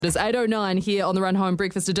It's 8:09 here on the Run Home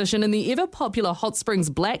Breakfast edition, and the ever-popular Hot Springs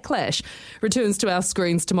Blackclash returns to our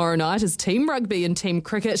screens tomorrow night as Team Rugby and Team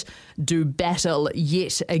Cricket do battle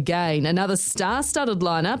yet again. Another star-studded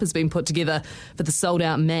lineup has been put together for the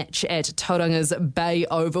sold-out match at Tauranga's Bay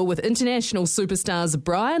Oval, with international superstars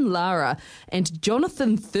Brian Lara and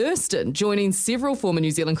Jonathan Thurston joining several former New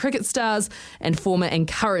Zealand cricket stars and former and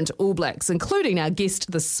current All Blacks, including our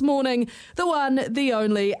guest this morning, the one, the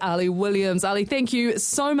only, Ali Williams. Ali, thank you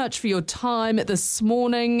so much for your time this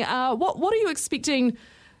morning. What are you expecting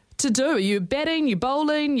to do? Are you batting, you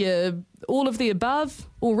bowling, you all of the above,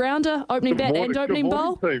 all-rounder, opening bat and opening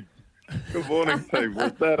bowl? Team. Good morning, team.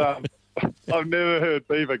 Was that, I've never heard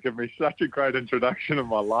Beaver give me such a great introduction in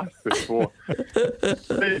my life before.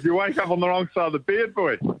 Did you wake up on the wrong side of the bed,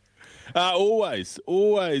 boy? Always.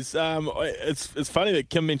 It's funny that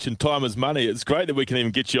Kim mentioned time is money. It's great that we can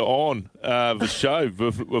even get you on the show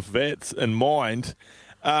with that in mind.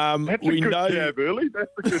 That's a good jab early.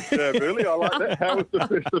 I like that. How was the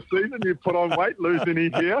festive season? You put on weight, lose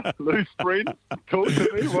any hair, lose friends. Talk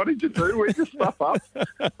to me. What did you do? Where'd you stuff up?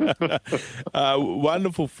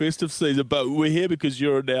 Wonderful festive season, but we're here because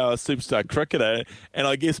you're now a superstar cricketer. And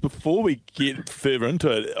I guess before we get further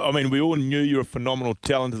into it, I mean, we all knew you were a phenomenal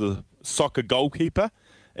talent as a soccer goalkeeper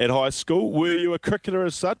at high school. Were you a cricketer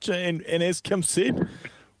as such? And as Kim said,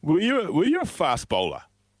 were you a fast bowler?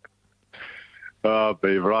 Oh,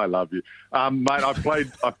 Beaver, I love you. Mate, I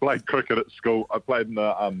played cricket at school. I played in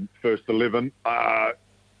the first 11.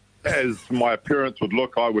 As my appearance would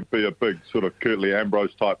look, I would be a big sort of Curtly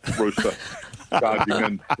Ambrose type rooster charging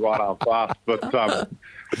in right arm fast. But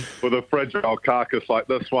with a fragile carcass like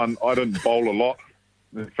this one, I didn't bowl a lot.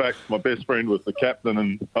 In fact, my best friend was the captain,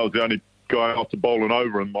 and I was the only guy not to bowl an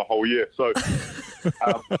over in my whole year. So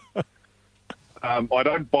I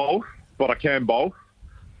don't bowl, but I can bowl.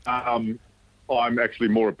 I'm actually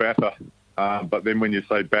more a batter. But then when you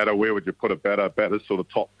say batter, where would you put a batter? Batter's sort of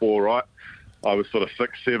top four, right? I was sort of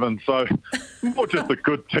 6, 7. So more just a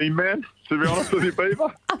good team man, to be honest with you,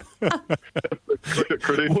 Beaver. The cricket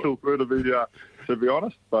credentials were to be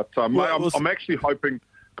honest. But mate, I'm actually hoping,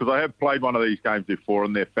 because I have played one of these games before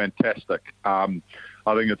and they're fantastic. I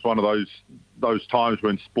think it's one of those times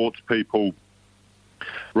when sports people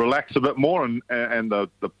relax a bit more and the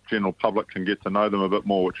general public can get to know them a bit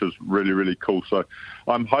more, which is really, really cool. So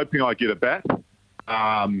I'm hoping I get a bat.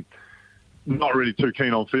 Not really too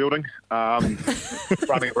keen on fielding.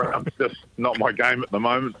 Running around is just not my game at the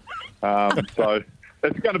moment. So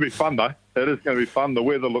it's going to be fun, though. It is going to be fun. The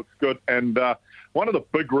weather looks good. And one of the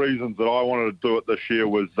big reasons that I wanted to do it this year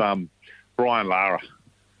was Brian Lara.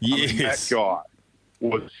 Yes. I mean, that guy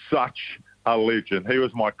was such a legend. He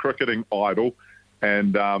was my cricketing idol.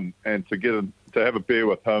 And to have a beer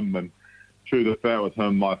with him and chew the fat with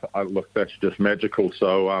him, look, that's just magical.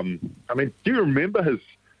 So, I mean, do you remember his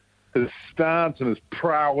stance and his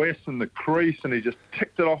prowess in the crease, and he just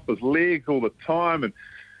ticked it off his legs all the time and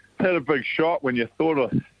had a big shot when you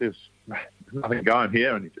thought there's nothing going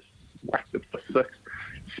here, and he just whacked it for 6.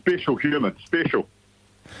 Special human, special.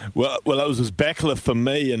 Well, it was his backlift for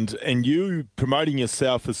me, and you promoting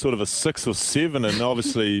yourself as sort of a 6 or 7, and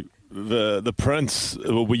obviously the Prince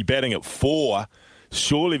will be batting at 4.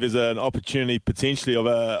 Surely there's an opportunity potentially of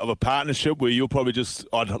a partnership where you'll probably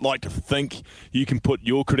I'd like to think you can put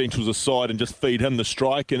your credentials aside and just feed him the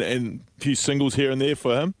strike and a few singles here and there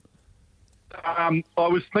for him. I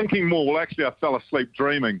was thinking more, well, actually I fell asleep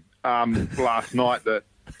dreaming last night that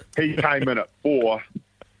he came in at 4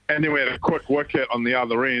 and then we had a quick wicket on the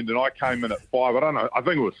other end and I came in at 5. I don't know, I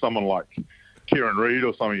think it was someone like Kieran Reid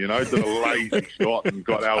or something, did a lazy shot and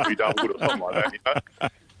got LBW or something like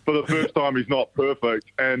that, For the first time, he's not perfect.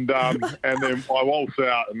 And then I waltz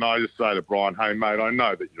out and I just say to Brian, hey, mate, I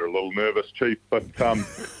know that you're a little nervous, Chief, but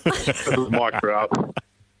this is my crowd.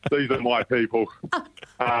 These are my people.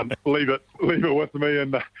 Leave it with me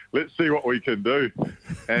and let's see what we can do.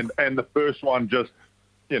 And the first one just,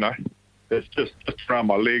 it's just around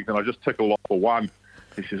my legs and I just tickle off for 1.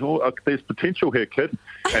 He says, there's potential here, kid.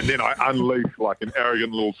 And then I unleash like an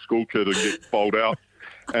arrogant little school kid and get bowled out.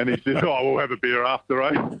 And he says, we'll have a beer after,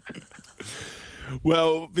 eh?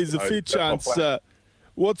 Well, there's a fair chance.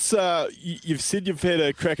 You've said you've had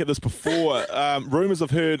a crack at this before. Rumours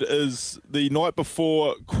I've heard is the night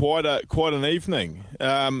before quite an evening.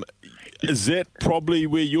 Is that probably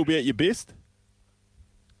where you'll be at your best?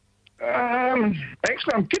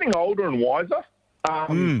 Actually, I'm getting older and wiser.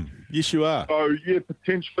 Yes, you are. So, yeah,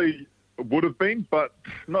 potentially would have been, but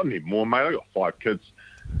not anymore, mate. I've got 5 kids.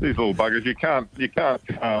 These little buggers, you can't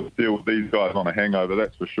deal with these guys on a hangover,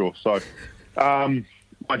 that's for sure. So, mind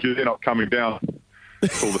you, they're not coming down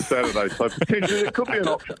till the Saturday, so potentially it could be an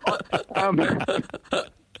option.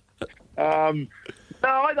 No,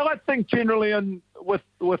 I think generally, and with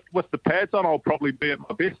the pads on, I'll probably be at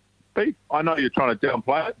my best. Beef. I know you're trying to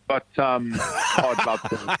downplay it, but I'd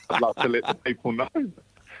love to let the people know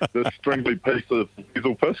this stringly piece of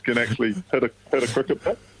diesel piss can actually hit a cricket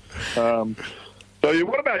bat.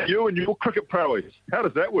 What about you and your cricket prowess? How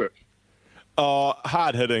does that work?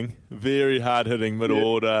 Hard hitting, very hard hitting middle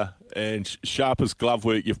order, and sharpest glove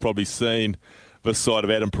work you've probably seen this side of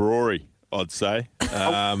Adam Perori, I'd say.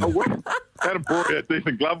 Adam Perori had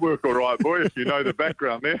decent glove work, all right, boy, if you know the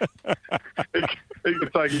background there. He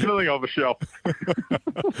can take anything off a shelf.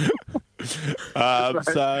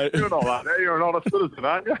 You're not like that. You're an honest citizen,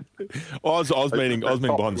 aren't you? I was meaning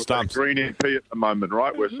behind the stumps. Green MP at the moment,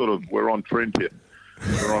 right? We're on trend here.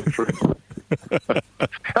 We're on trend.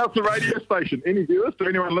 How's the radio station? Any viewers? Do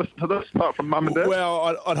anyone listen to this apart from Mum and Dad?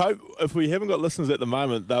 Well, I'd hope if we haven't got listeners at the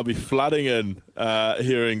moment, they'll be flooding in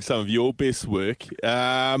hearing some of your best work.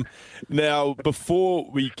 Now,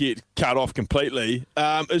 before we get cut off completely,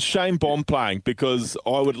 is Shane Bond playing? Because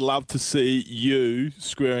I would love to see you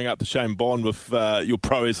squaring up to Shane Bond with your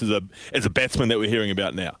prowess as a batsman that we're hearing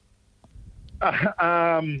about now.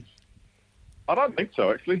 I don't think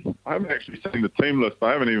so, actually. I haven't actually seen the team list.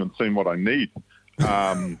 I haven't even seen what I need.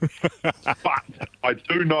 But I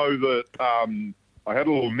do know that I had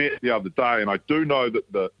a little net the other day, and I do know that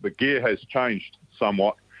the gear has changed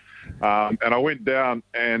somewhat. And I went down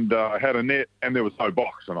and I had a net, and there was no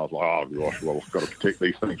box. And I was like, oh, gosh, well, I've got to protect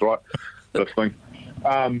these things, right? This thing.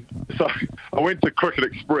 So I went to Cricket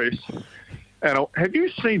Express, and have you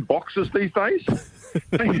seen boxes these days?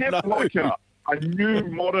 They have like a new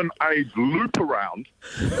modern age loop around.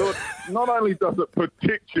 So not only does it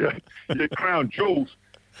protect your crown jewels,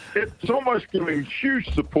 it's almost giving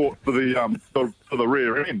huge support for the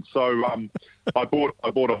rear end. So I bought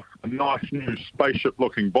a nice new spaceship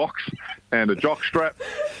looking box and a jock strap,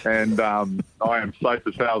 and I am safe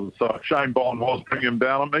as houses. So if Shane Bond was bringing him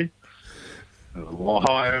down on me, well,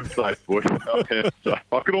 I am safe, boy. So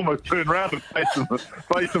I could almost turn around and face him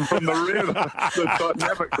from the rear. The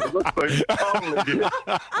dynamics of this thing.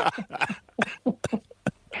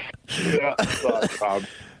 Yeah. So,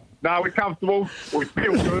 no, we're comfortable. We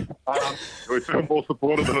feel good. We feel more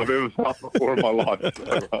supportive than I've ever felt before in my life.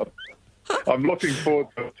 So, I'm looking forward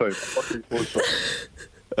to it.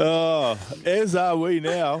 Oh, as are we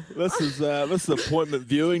now. This is appointment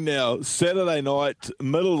viewing now. Saturday night,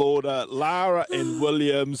 middle order, Lara and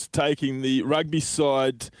Williams taking the rugby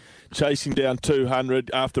side, chasing down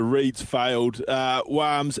 200 after Reed's failed.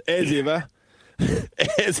 Wams,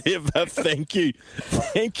 as ever, thank you.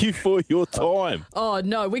 Thank you for your time. Oh,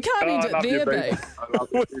 no, we can't end it there, Beav.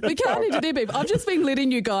 We can't end it there, Beav. I've just been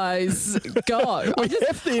letting you guys go. We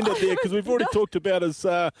have to end it there because we've already talked about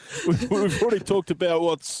we've already talked about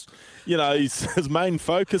what's, his main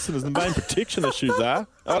focus and his main protection issues are.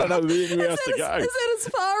 I don't know anywhere else to go. Is that as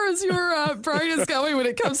far as your brain is going when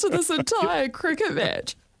it comes to this entire cricket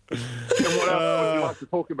match? And what else would you like to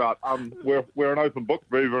talk about? We're an open book,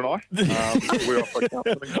 Beaver and I. We're off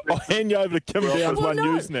counselling. I'll hand you over to Kim Downs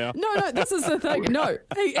News now. No, this is the thing. No,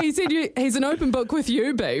 he said he's an open book with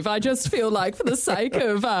you, Beav. I just feel like for the sake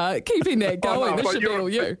of keeping that going, this should be all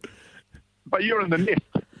you. But you're in the nest.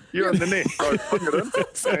 You're in the nest, so bring it in.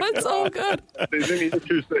 So it's all good. If there's any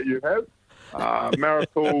issues that you have,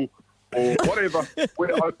 marital or whatever,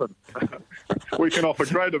 we're open. We can offer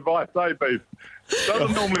great advice, Beav?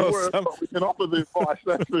 Doesn't normally work, but we can offer the advice,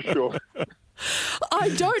 that's for sure. I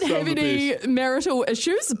don't have any marital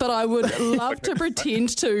issues, but I would love to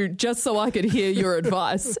pretend to just so I could hear your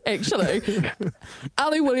advice, actually.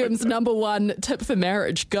 Ali Williams, number one tip for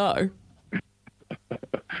marriage, go.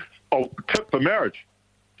 Oh, tip for marriage?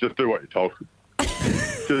 Just do what you're told.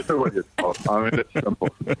 Just do what you're told. I mean, it's simple.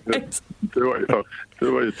 Just do what you're told.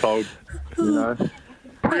 Do what you're told,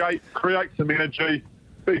 Create some energy.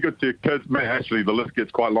 Be good to your kids. Man, actually, the list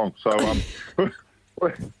gets quite long. So we're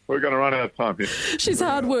going to run out of time here. She's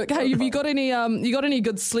hard work. Hey, have you got any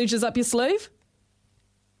good sledges up your sleeve?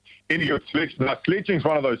 Any good sledges? Now, sledging's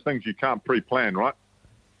one of those things you can't pre-plan, right?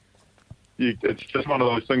 It's just one of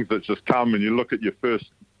those things that just come and you look at your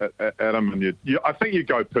first at them and I think you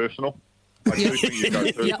go personal. I do think you go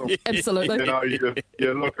personal. Yep, absolutely.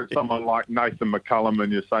 You look at someone like Nathan McCullum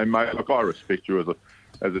and you say, mate, look, I respect you as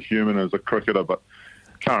a human, as a cricketer, but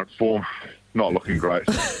current form, not looking great.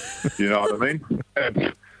 You know what I mean?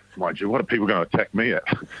 And, mind you, what are people going to attack me at?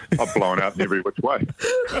 I've blown out in every which way.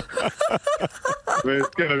 I mean,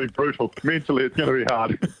 it's going to be brutal. Mentally, it's going to be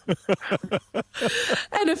hard.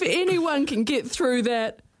 And if anyone can get through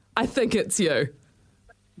that, I think it's you.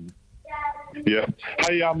 Yeah.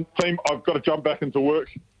 Hey, team, I've got to jump back into work.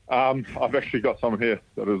 I've actually got someone here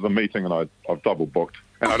that is a meeting, and I've double booked.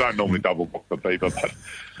 And I don't normally double book the Beaver,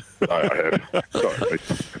 but I have. Sorry.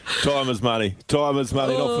 Time is money. Time is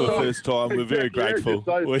money, not for the first time. We're very grateful.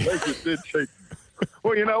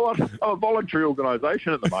 Well, you know what? I'm a voluntary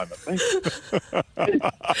organisation at the moment.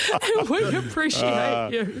 We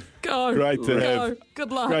appreciate you. Go. Great to have.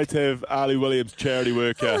 Good luck. Great to have Ali Williams, charity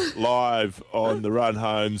worker, live on the Run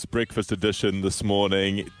Home's Breakfast Edition this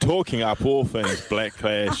morning, talking up all things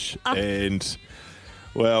Blackclash. And,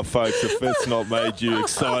 well, folks, if that's not made you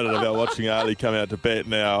excited about watching Ali come out to bat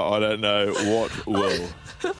now, I don't know what will.